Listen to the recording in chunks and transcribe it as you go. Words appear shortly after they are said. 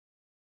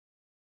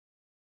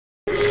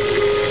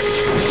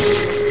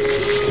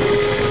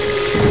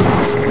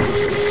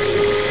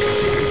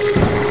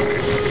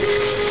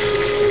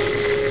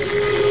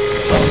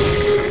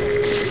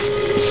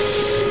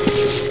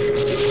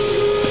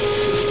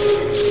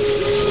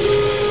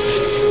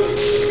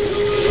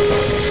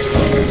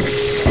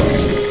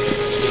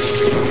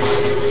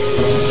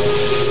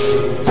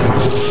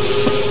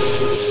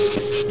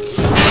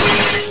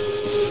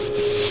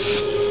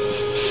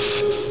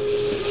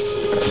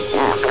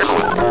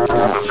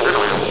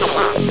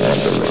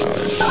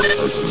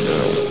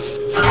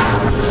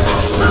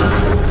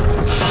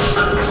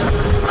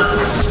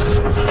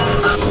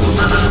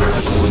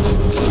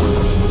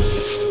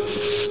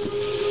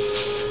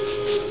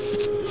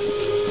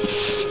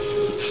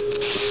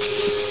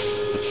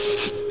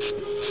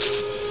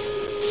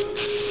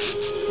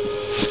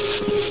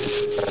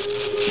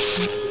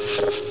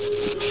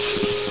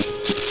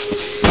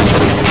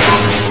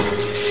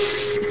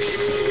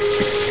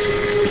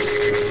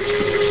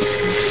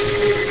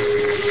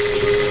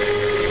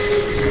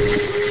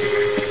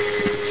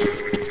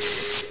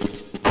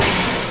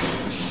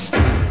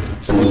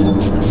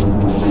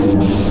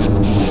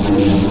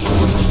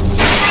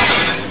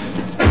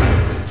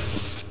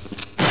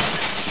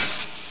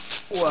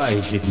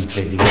Why didn't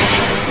they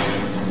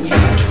listen? We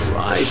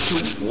tried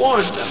to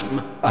warn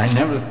them. I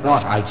never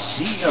thought I'd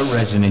see a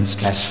resonance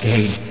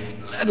cascade,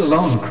 let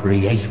alone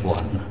create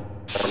one.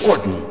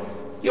 Gordon,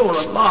 you're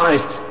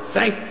alive.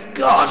 Thank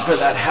God for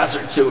that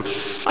hazard suit.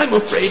 I'm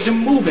afraid to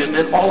move him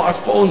and all our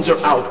phones are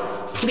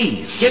out.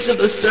 Please, get to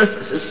the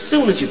surface as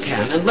soon as you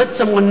can and let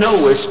someone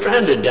know we're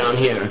stranded down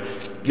here.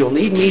 You'll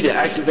need me to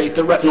activate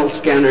the retinal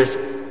scanners.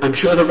 I'm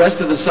sure the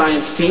rest of the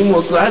science team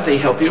will gladly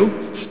help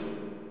you.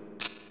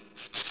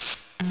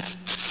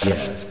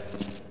 Yes.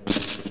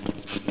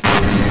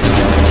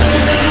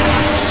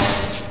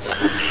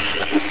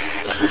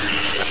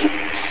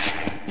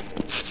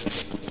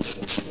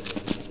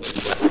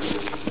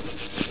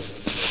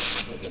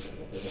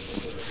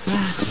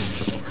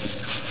 Fascinating.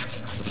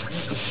 I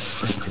never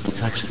expected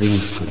such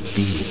things could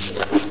be.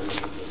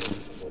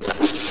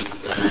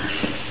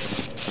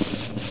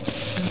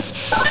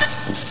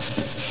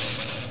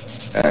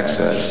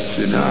 Access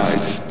denied.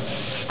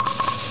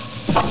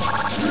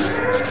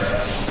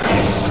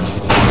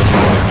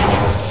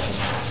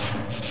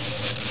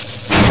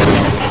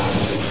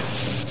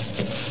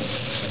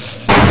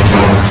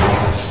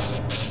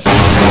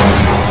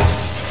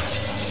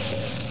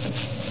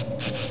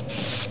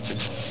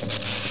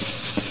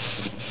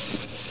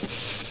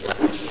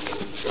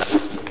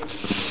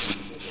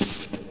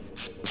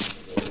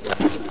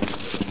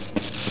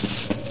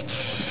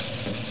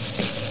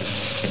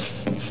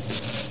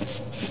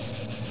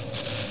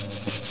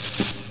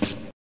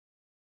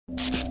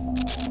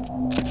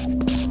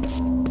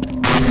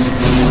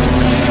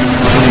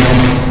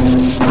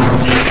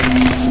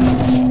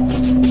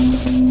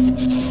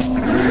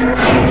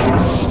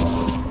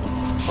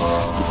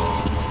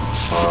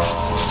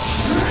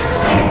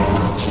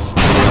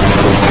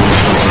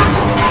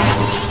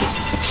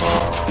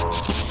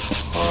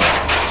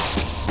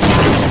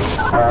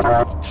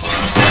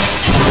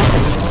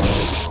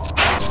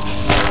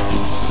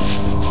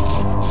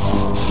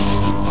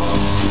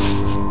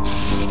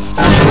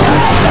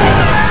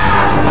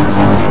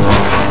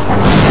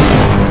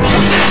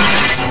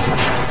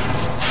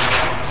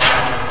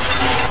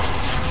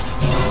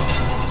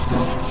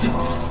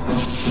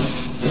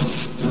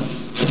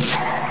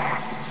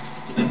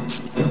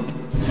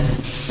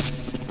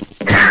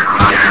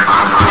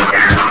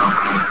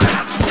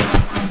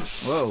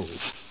 Whoa,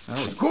 that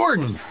was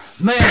Gordon.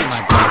 Man,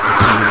 my God, to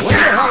see you. What the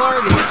hell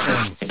are these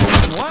things?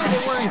 And why are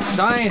they wearing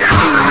science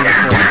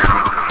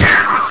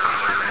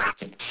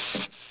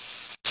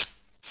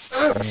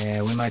uniforms? Yeah,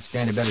 we might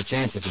stand a better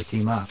chance if we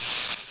team up.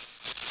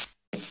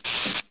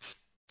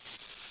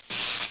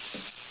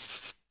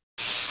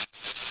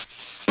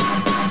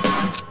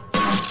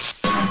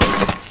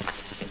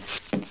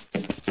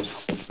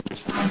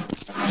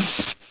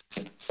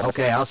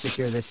 Okay, I'll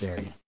secure this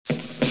area.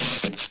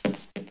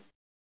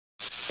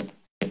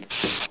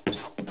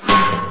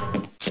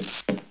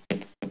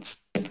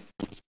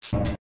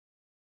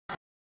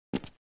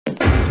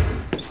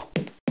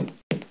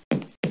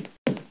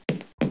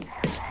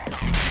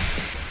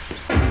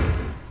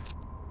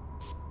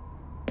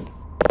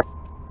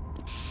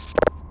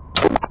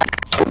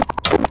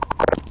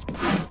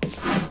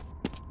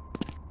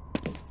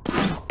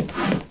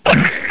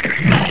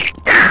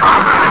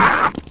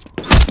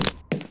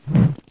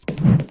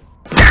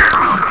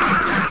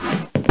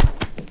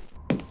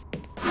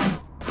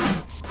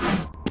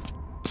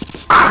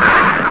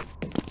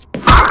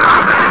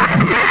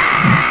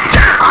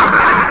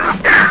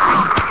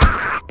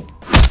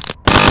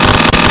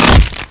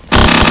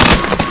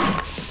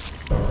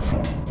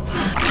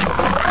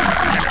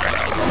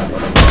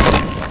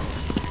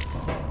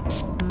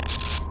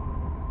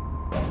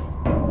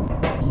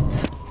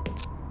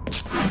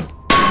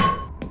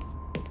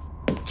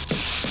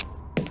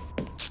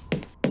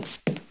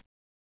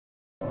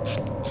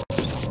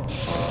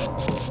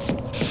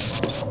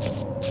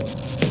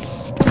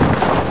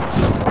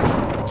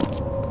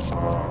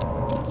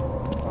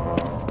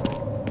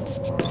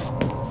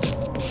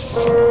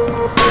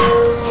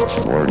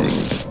 Warning,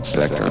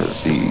 Sector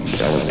C,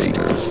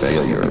 elevator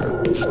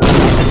failure.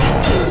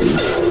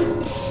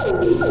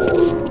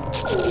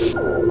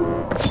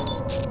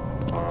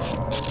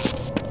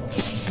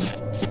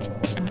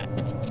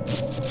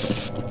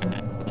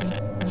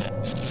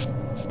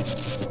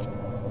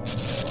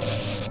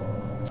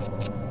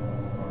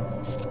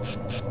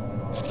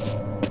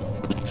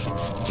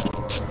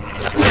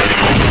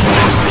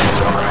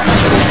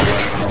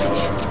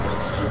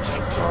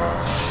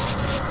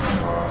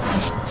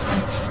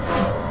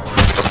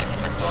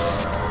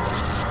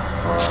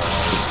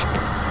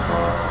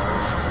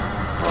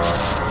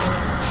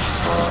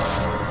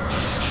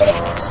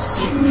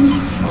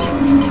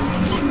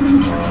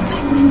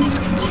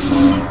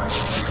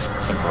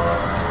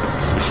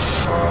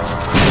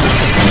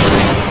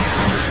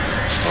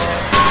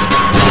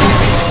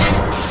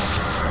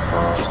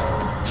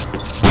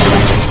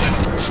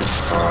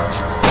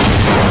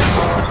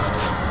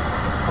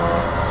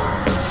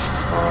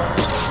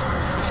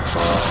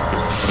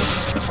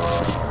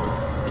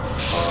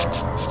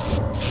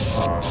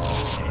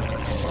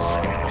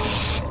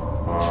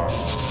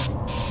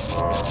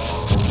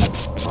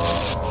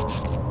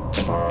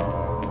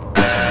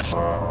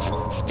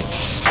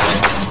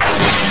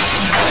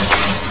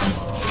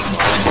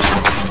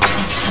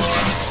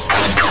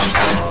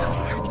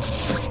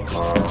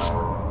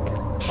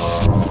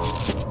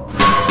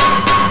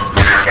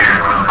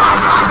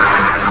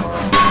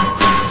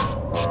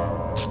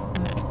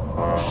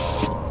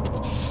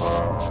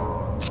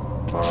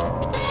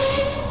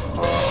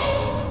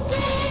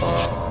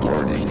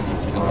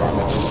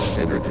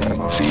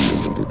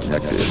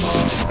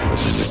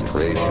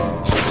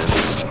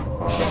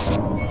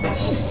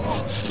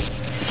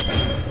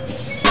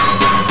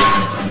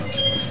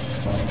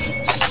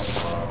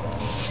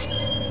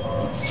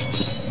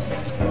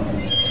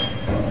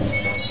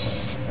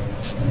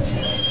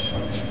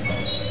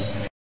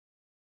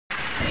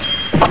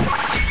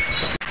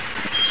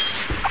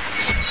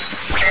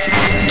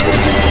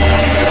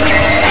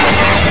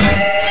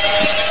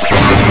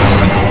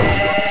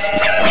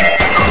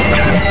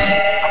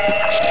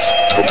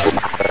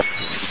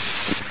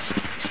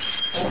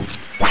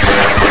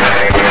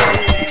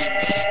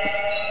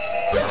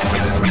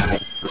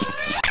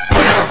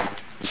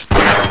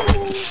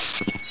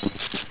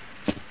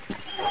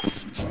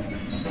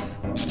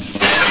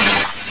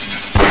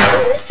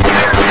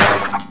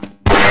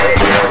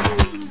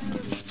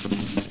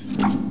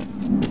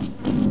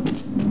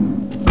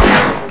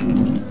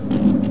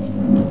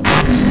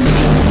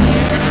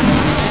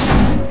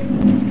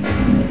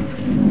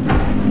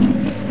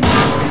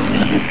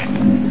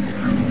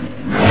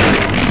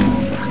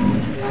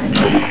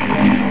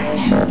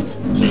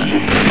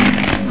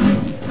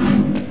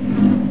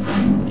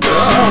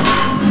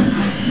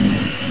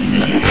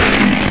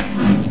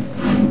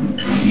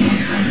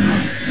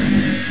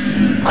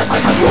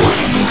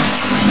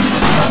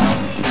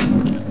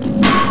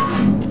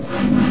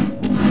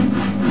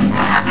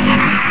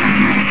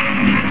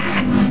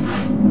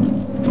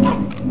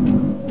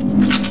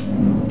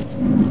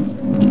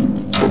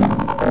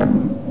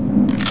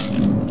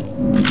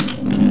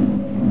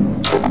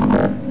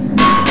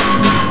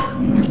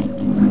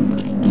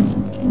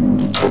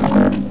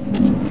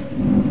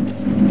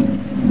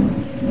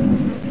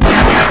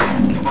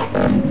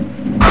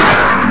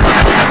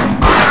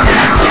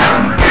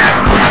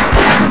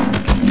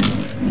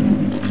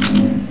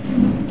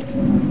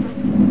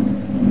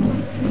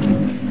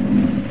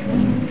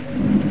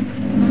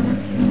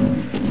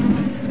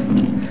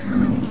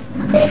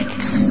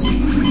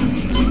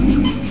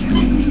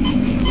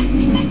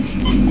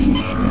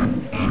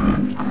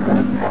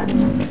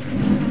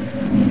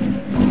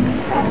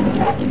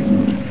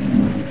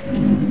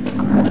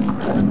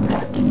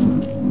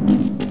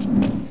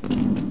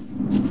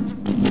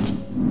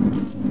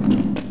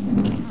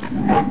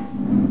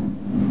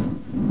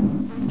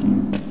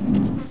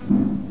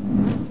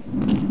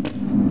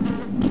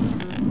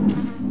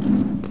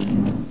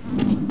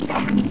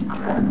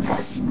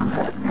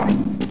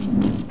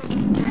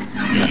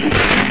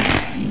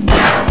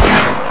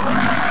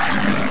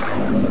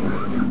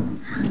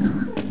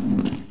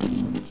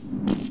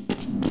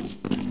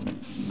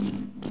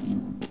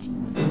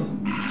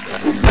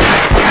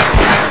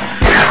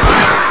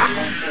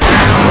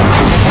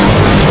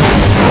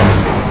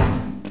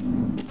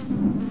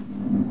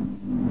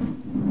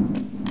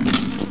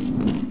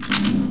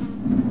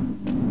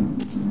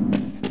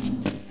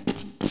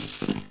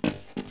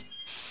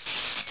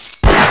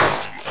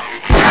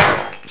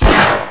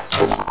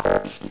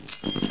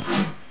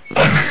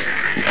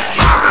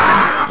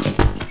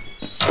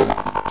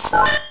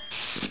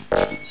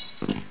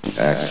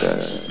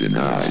 Access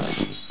denied.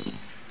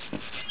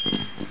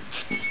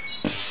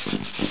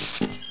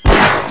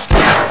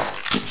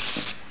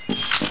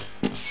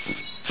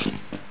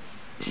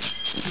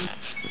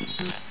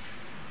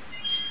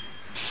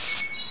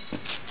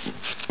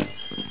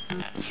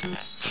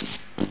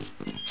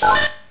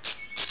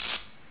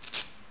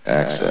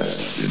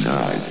 Access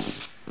denied.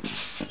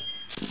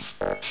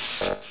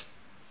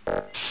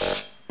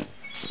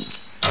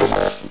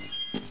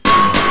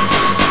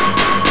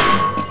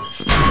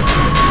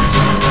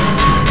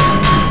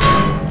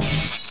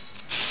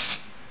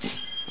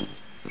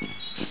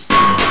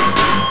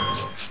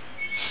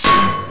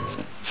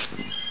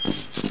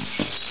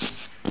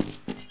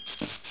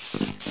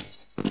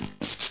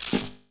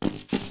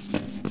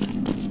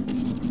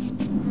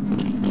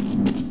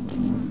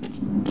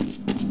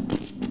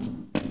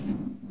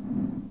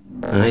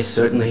 I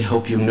certainly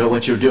hope you know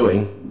what you're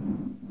doing.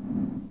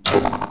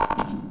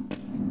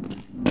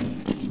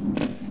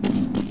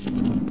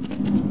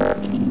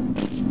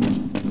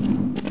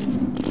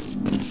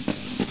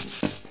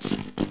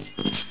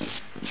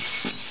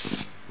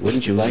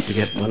 Wouldn't you like to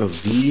get one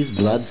of these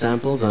blood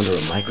samples under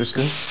a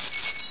microscope?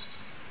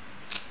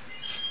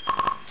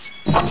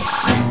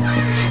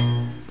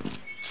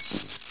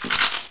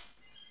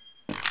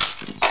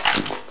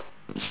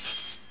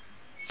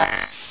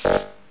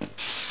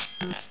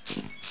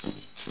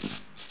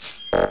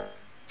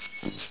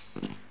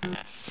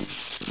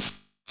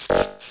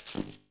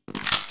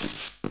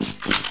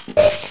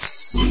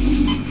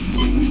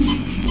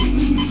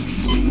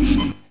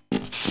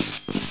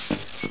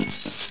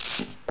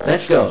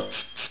 Let's go.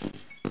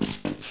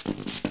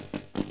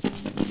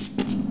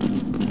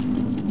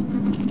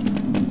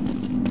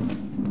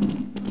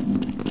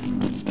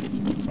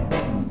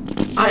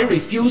 I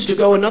refuse to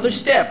go another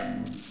step.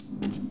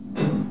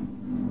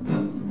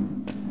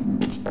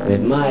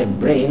 With my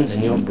brains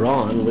and your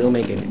brawn, we'll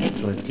make an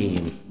excellent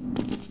team.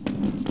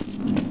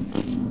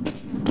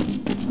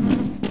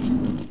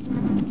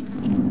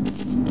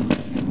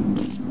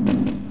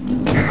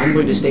 I'm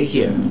going to stay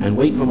here and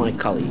wait for my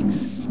colleagues.